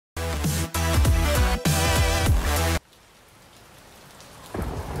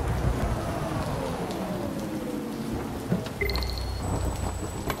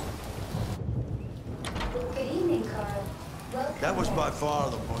by far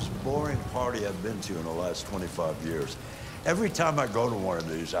the most boring party I've been to in the last 25 years. Every time I go to one of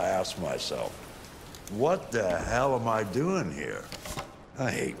these, I ask myself, what the hell am I doing here? I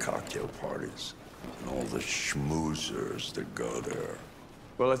hate cocktail parties and all the schmoozers that go there.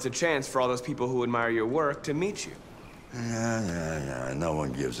 Well, it's a chance for all those people who admire your work to meet you. Yeah. No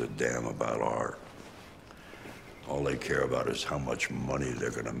one gives a damn about art. All they care about is how much money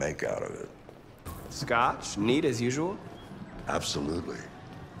they're gonna make out of it. Scotch? Neat as usual? Absolutely.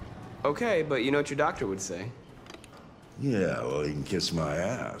 Okay, but you know what your doctor would say. Yeah, well, he can kiss my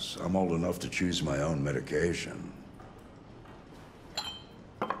ass. I'm old enough to choose my own medication.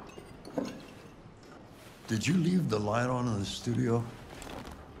 Did you leave the light on in the studio?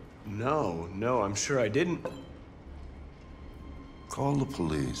 No, I'm sure I didn't. Call the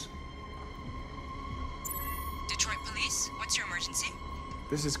police. Detroit Police, what's your emergency?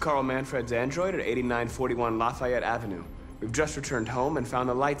 This is Carl Manfred's android at 8941 Lafayette Avenue. We've just returned home and found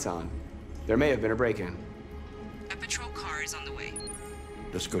the lights on. There may have been a break-in. A patrol car is on the way.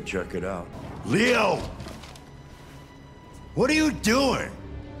 Let's go check it out. Leo! What are you doing?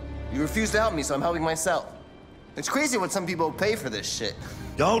 You refuse to help me, so I'm helping myself. It's crazy what some people pay for this shit.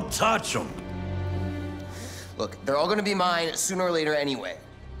 Don't touch them. Look, they're all gonna be mine sooner or later anyway.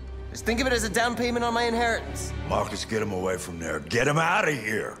 Just think of it as a down payment on my inheritance. Marcus, get him away from there. Get him out of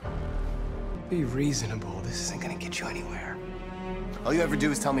here. Be reasonable. This isn't gonna get you anywhere. All you ever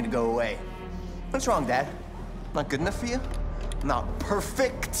do is tell me to go away. What's wrong, Dad? Not good enough for you? Not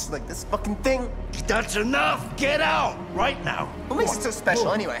perfect, like this fucking thing? That's enough. Get out right now. What makes it so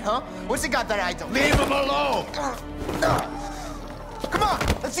special anyway, huh? What's it got that I don't? Leave him alone. Come on,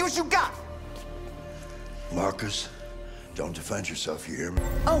 let's see what you got. Marcus, don't defend yourself, you hear me?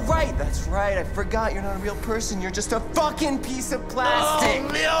 Oh, right, that's right. I forgot you're not a real person. You're just a fucking piece of plastic.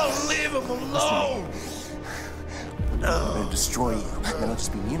 Oh, Leo, leave him alone. I'm gonna destroy you. Then it'll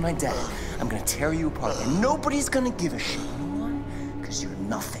just be me and my dad. I'm gonna tear you apart, and nobody's gonna give a shit. You know why? Because you're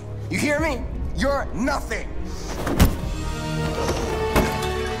nothing. You hear me? You're nothing.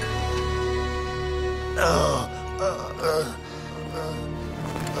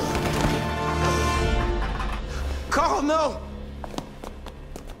 Carl, no!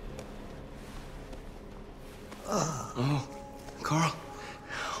 Oh, Carl.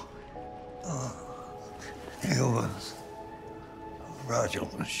 Humans, fragile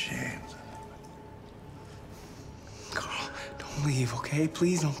machines. Carl, don't leave, okay?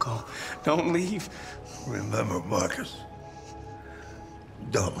 Please don't go. Don't leave. Remember, Marcus,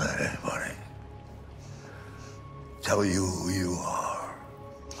 don't let anybody tell you who you are.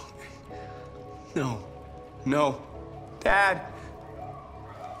 No. Dad.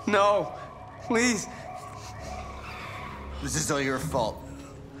 No. Please. This is all your fault.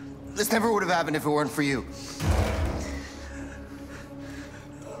 This never would have happened if it weren't for you.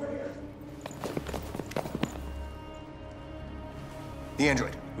 The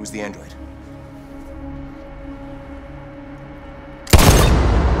android. It was the android.